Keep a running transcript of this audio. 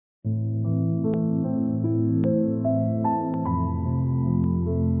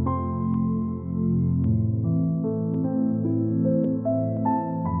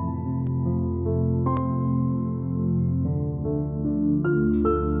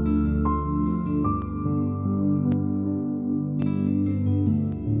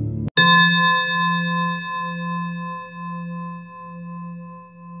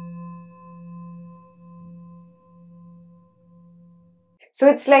So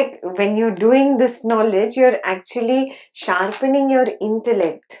it's like when you're doing this knowledge, you're actually sharpening your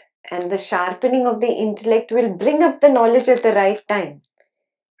intellect. And the sharpening of the intellect will bring up the knowledge at the right time.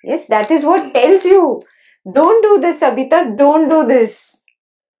 Yes, that is what tells you. Don't do this, Advaita. Don't do this.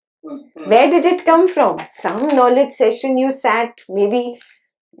 Where did it come from? Some knowledge session you sat maybe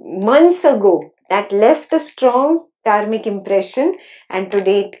months ago that left a strong karmic impression, and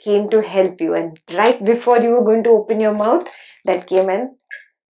today it came to help you. And right before you were going to open your mouth, that came and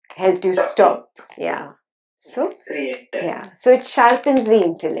helped you stop. Yeah. So, yeah. So it sharpens the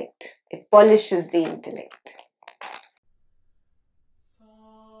intellect. It polishes the intellect.